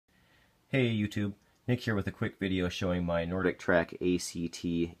Hey YouTube, Nick here with a quick video showing my NordicTrack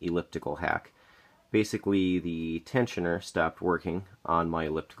A.C.T. elliptical hack. Basically, the tensioner stopped working on my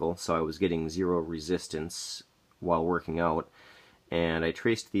elliptical, so I was getting zero resistance while working out, and I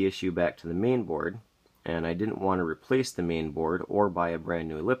traced the issue back to the main board, and I didn't want to replace the main board or buy a brand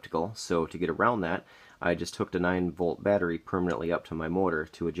new elliptical, so to get around that, I just hooked a 9-volt battery permanently up to my motor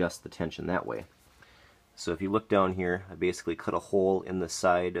to adjust the tension that way. So if you look down here, I basically cut a hole in the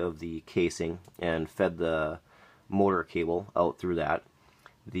side of the casing and fed the motor cable out through that.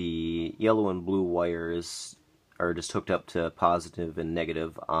 The yellow and blue wires are just hooked up to positive and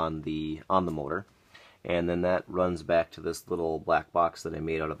negative on the motor, and then that runs back to this little black box that I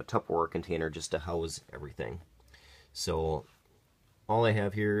made out of a Tupperware container just to house everything. So all I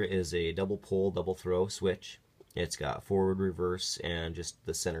have here is a double pole, double throw switch. It's got forward, reverse, and just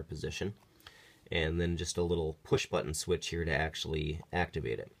the center position. And then just a little push button switch here to actually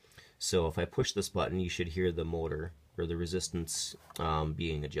activate it. So if I push this button, you should hear the motor or the resistance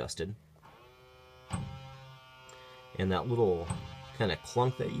being adjusted. And that little kind of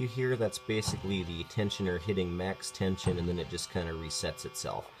clunk that you hear, that's basically the tensioner hitting max tension, and then it just kind of resets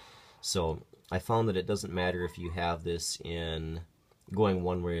itself. So I found that it doesn't matter if you have this in going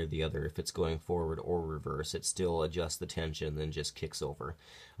one way or the other, if it's going forward or reverse, it still adjusts the tension and then just kicks over.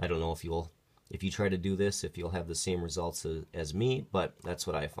 I don't know if you try to do this, if you'll have the same results as me, but that's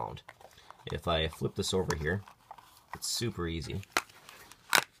what I found. If I flip this over here, it's super easy.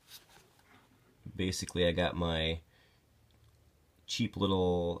 Basically, I got my cheap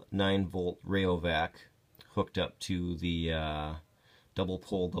little 9-volt Rayovac hooked up to the double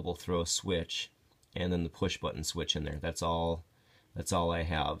pole, double throw switch, and then the push button switch in there. That's all I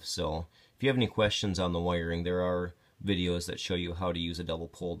have. So if you have any questions on the wiring, there are videos that show you how to use a double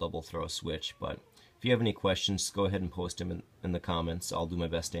pole, double throw switch, but if you have any questions, go ahead and post them in the comments. I'll do my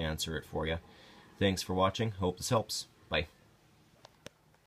best to answer it for you. Thanks for watching. Hope this helps. Bye.